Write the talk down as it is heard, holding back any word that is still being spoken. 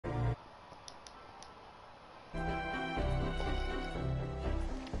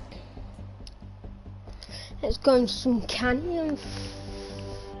Let's go in some canyon.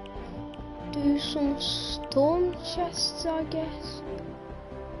 Do some storm chests, I guess.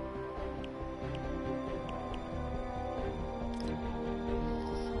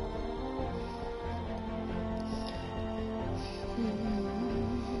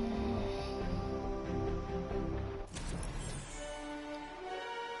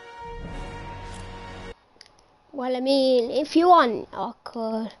 Well, I mean, if you want, I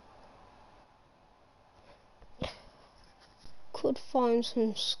could find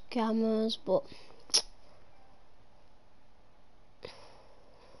some scammers, but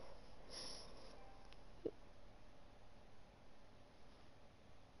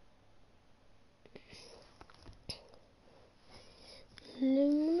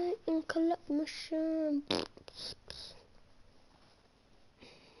eliminate and collect machine.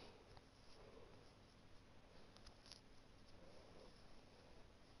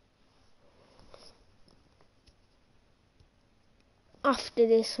 After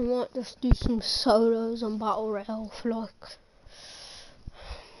this, I might just do some solos on Battle Royale for like,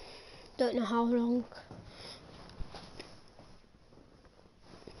 don't know how long.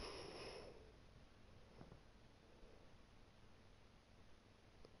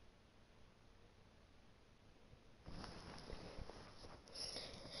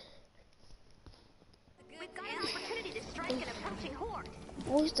 We've got an opportunity to strike an approaching horde.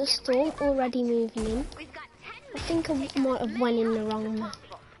 Was the storm already moving in? I think I might have went in the wrong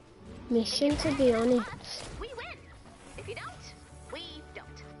mission, to be honest. We win. If you don't, we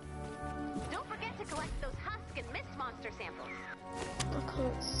don't. Don't forget to collect those husk and mist monster samples. I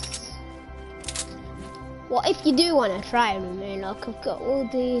can't. What if you do want to try with me? Like, I've got all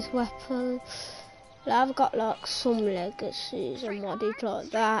these weapons. I've got like some legacies and modded like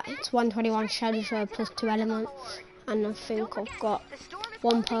that. It's 121 Shadow Sword plus 2 elements, and I think I've got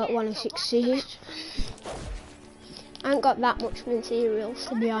 1 perk 106 siege. I ain't got that much materials,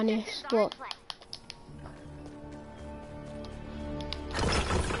 to be honest, but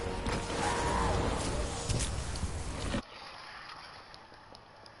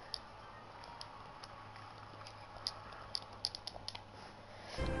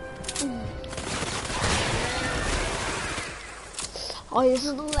I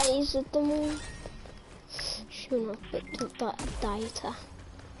just lasered them all. Shouldn't have picked up that data.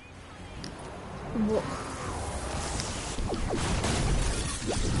 What?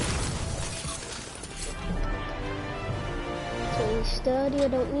 Pretty sturdy, I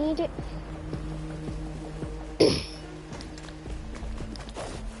don't need it.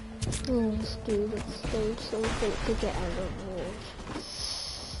 Let's do something to get out of the wall. I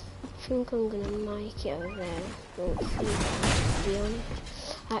think I'm gonna make it over there. Don't think to be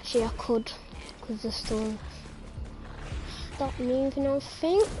honest. Actually, I could, because the storm stopped moving, I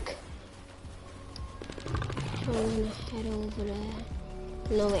think. So I'm gonna head over there.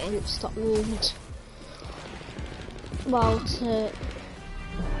 No, it ain't stopped moving. Well, to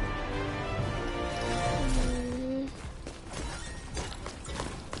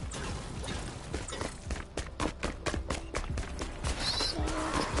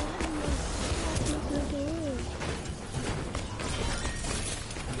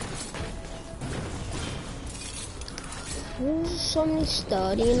somebody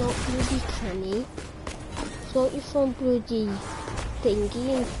studying not bloody canny. It's like you found bloody thingy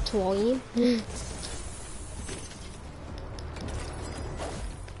and twine.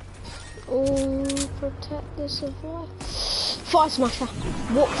 Oh, protect the survivor. Fire smasher.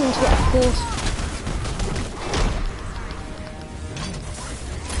 Walked into it, of course.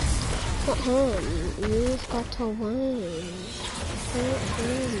 But you've got to win.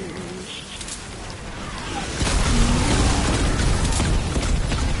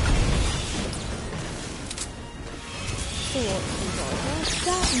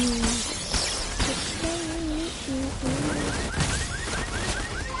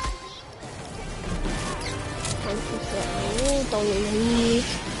 Don't leave.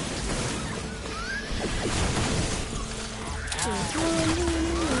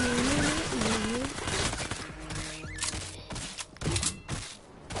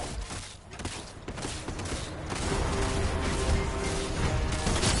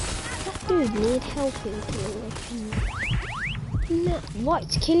 That dude need helping. No,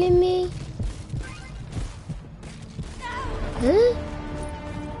 what's killing me? Huh?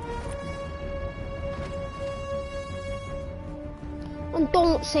 And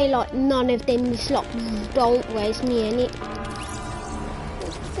don't say like none of them is like, don't waste me in it.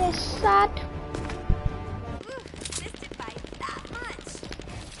 They're sad.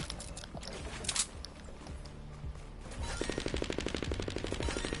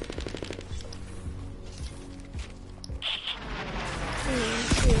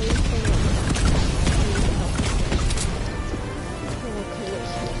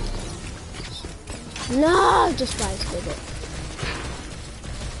 No, just wasted it.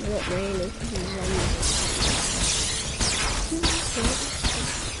 Not really, because he's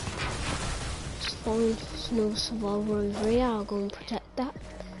Just find no survivor over here, I'll go and protect that.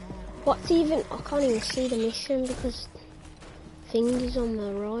 What's even, I can't even see the mission because thing is on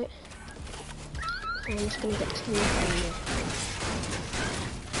the right. I'm just going to get to the mission.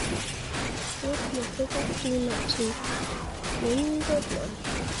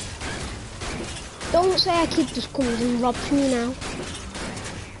 Don't say a kid just comes and robs me now.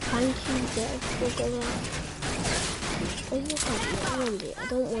 Thank you, get a bugger out. Oh my god, I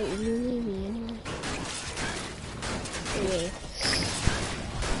don't want you to leave me anyway. Anyway.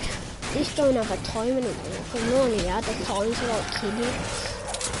 These don't have a time anymore. I normally had a time to like kill you.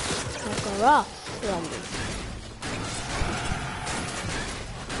 Like a rough zombie.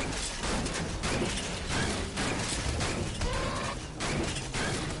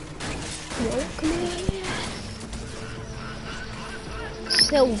 Come here.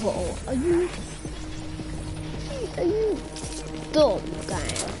 Silver, are you dumb, guy?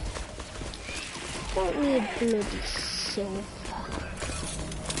 Don't need bloody silver.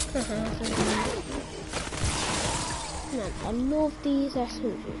 Man, I love these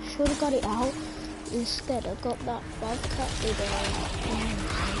SMGs. Should have got it out. Instead, I got that bobcat with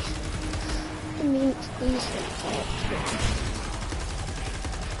I mean, it's decent.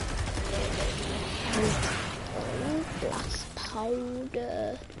 Glass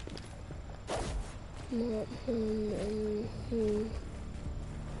powder.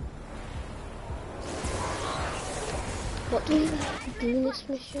 What do we do in this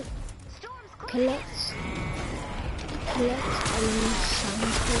mission? Collect enemy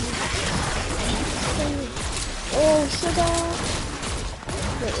samples. Oh, sugar!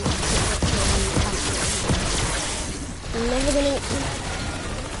 Wait, I'm never gonna eat them.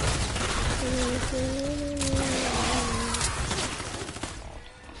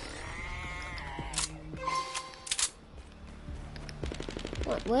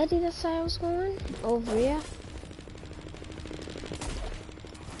 What, where did I say I was going? Over here?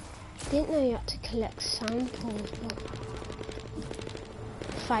 Didn't know you had to collect samples, but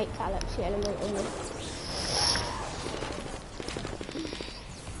fight galaxy element on them.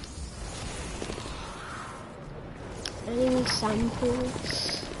 Enemy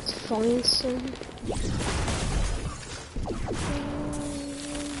samples to find some.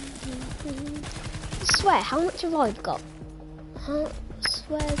 I swear, how much have I got? I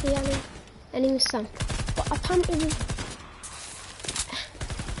swear the enemy sample. But apparently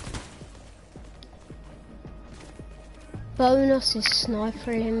bonus is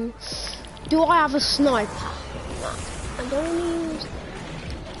snipering. Do I have a sniper? No, I don't use.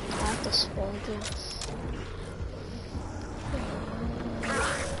 I have the spawn glass.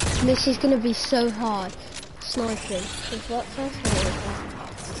 This is gonna be so hard. Sniping. It's what first one?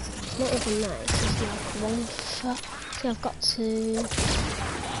 It's not even that. It's just like one shot. See, I've got two.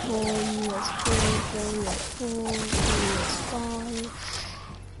 One, there's three, there's four, there's five.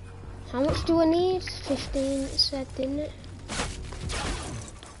 How much do I need? 15 it said, didn't it?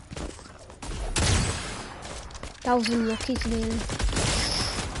 That was unlucky to me.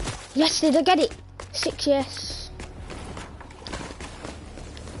 Yes, did I get it? 6 yes.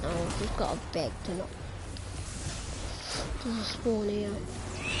 Oh, we've got a beg to not. There's a spawn here.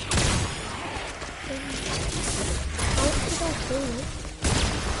 How did I kill it?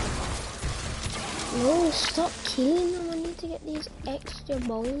 No, stop killing them. I need to get these extra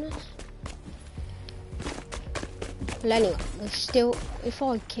bonus. Well, anyway, there's still, if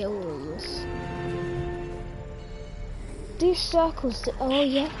I kill them, do circles. Oh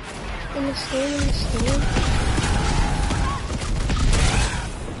yeah, in the storm.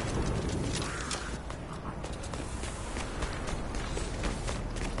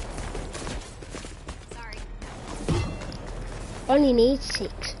 Sorry. I only need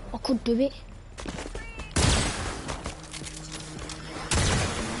 6. I could do it.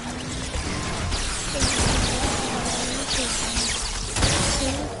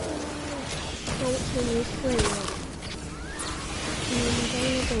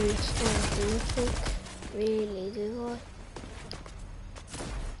 Really, do I?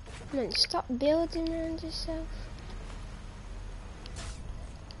 Man, stop building around yourself.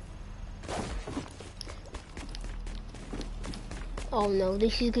 Oh no,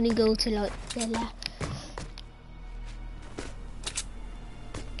 this is gonna go to like the left.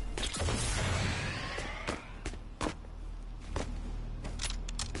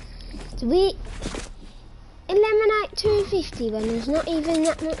 Do we eliminate 250 when there's not even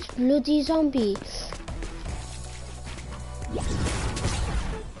that much bloody zombies?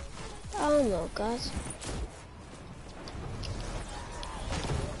 armor, guys.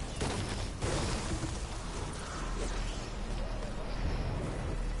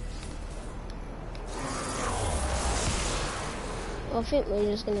 I think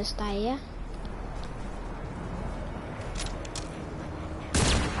we're just gonna stay here.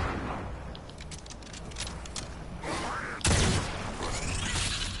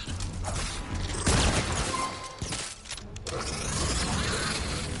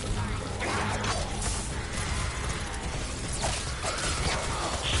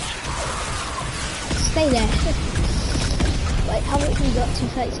 Stay there. Wait, how much we got?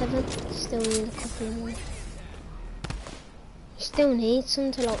 237? Still need a couple of more. Still need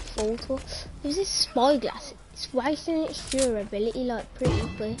some to like fall to. There's this spyglass. It's wasting its durability like pretty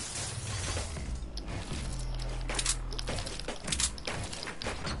quick.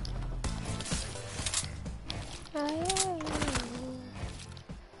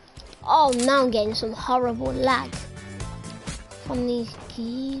 Oh, now I'm getting some horrible lag from these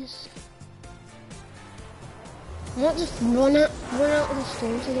keys. I might just run out of the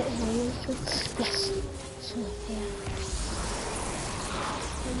storm to get home. Yes, it's up here.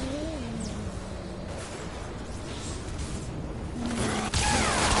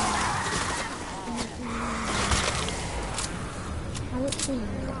 I don't see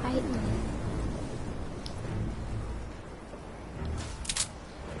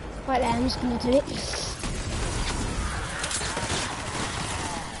right there, I'm just gonna do it.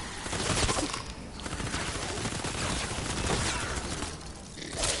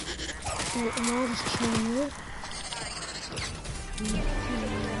 And I'll just kill you.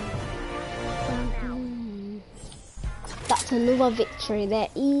 That's another victory. They're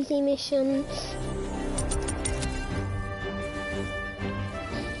easy missions.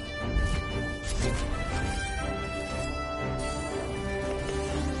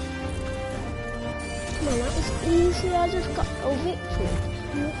 Man, that was easy. I just got a victory.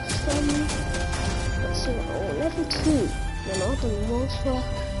 Let's see. Oh, level 2. Then I'll do the most work.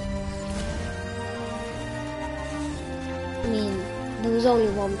 I mean, there was only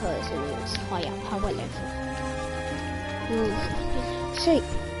one person who was higher power level. See,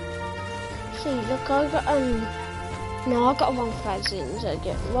 look, I got no, I got 1,000. So I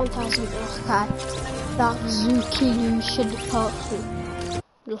get 1,000 Oscar. That Zuki should person.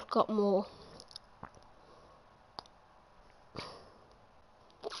 Just got more.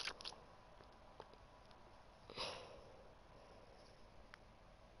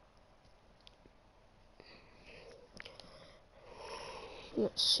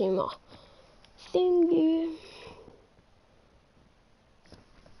 Let's see my thingy.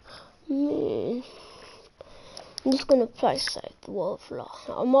 I'm just gonna play Save the World for like,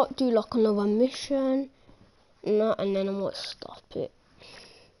 I might do like another mission and that, and then I might stop it.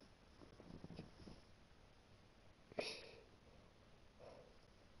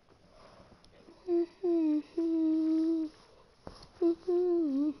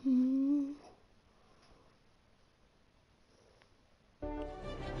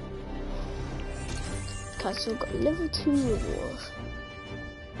 Okay, so I've got level 2 rewards.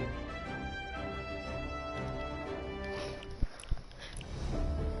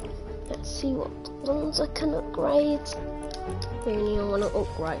 Let's see what ones I can upgrade. Really, I want to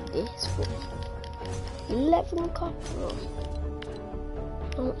upgrade this, but 11 copper.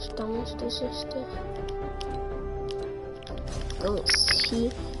 How much damage does this do? Don't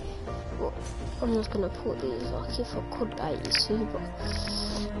see. Well, I'm just gonna put these like if I could 82, but.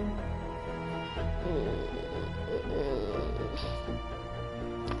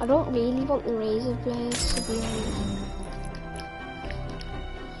 I don't really want the razor blades, to be honest.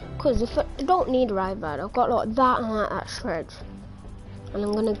 Because if I don't need a right blade, I've got like that and like that shreds. And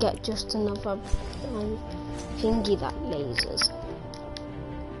I'm gonna get just another thingy that lasers.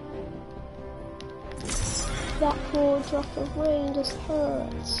 That poor drop of rain just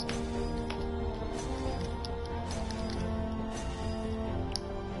hurts.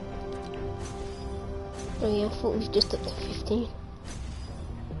 Oh yeah, I thought it was just up to 15.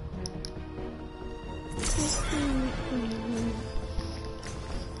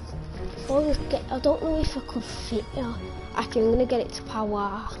 I don't know if I could fit it. Actually, I'm gonna get it to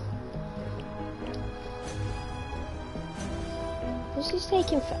power. This is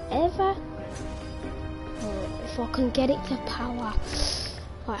taking forever. If I can get it to power.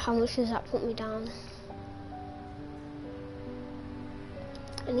 Right, how much does that put me down?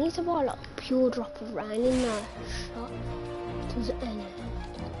 I need to buy like a pure drop of rain in the shop. Does it end?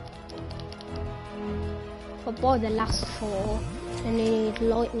 If I buy the last 4, then I need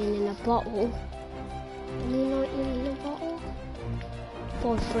lightning in a bottle. Any lightning in a bottle?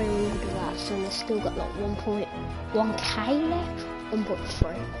 300 of that, so they've still got like 1.1k left,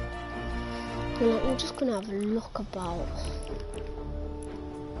 1.3. Like, I'm just gonna have a look about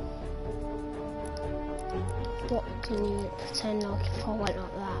what can you pretend like if I went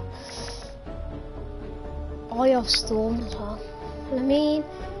like that. I have storm as well. I mean,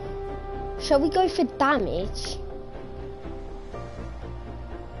 shall we go for damage?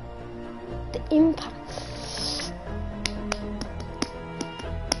 The impact.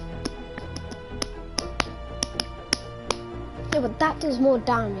 Yeah, but that does more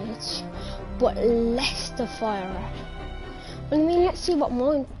damage, but less the fire rate. I mean, let's see what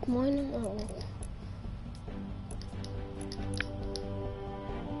mine. Oh.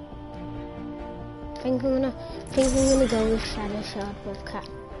 I think I'm gonna go with Shadow Shard Bobcat,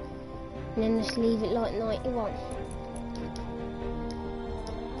 and then just leave it like 91.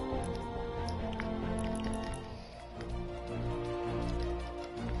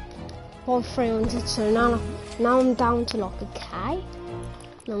 Or 300, so now I'm down to like a K.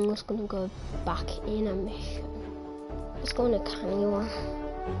 And I'm just gonna go back in a mission. Let's go on a canny one.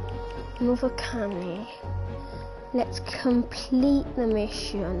 Another canny. Let's complete the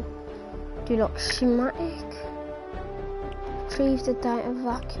mission. Do like schematic. Retrieve the data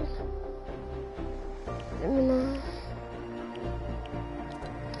vacuum. Let me know.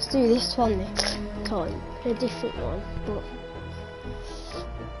 Let's do this one next time. A different one, but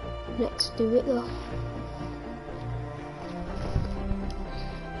let's do it though.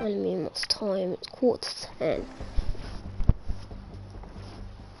 I mean, what's time? It's 9:45.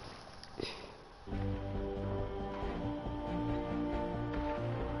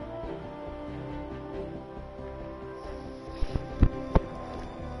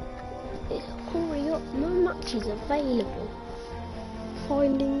 Hurry up, no matches available.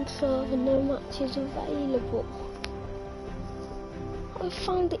 Finding server, no matches available. I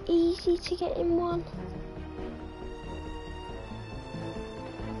found it easy to get in one.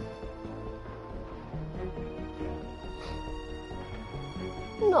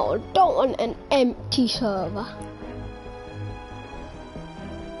 No, I don't want an empty server.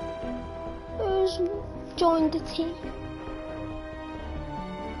 Who's joined the team?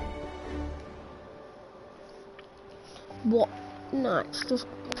 What? No, it's just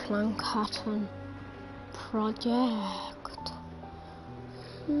Plankaton project.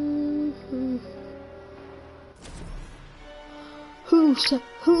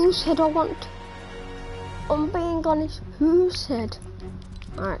 Who said I want? I'm being honest. Who said?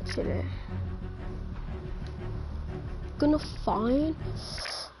 Actually, gonna find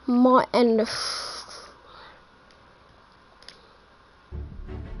my end of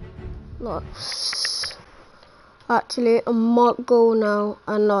like. Actually, I might go now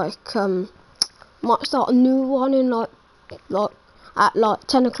and might start a new one in like at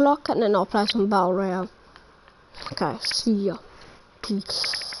 10 o'clock, and then I'll play some Battle Royale. Okay, see ya.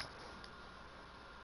 Peace.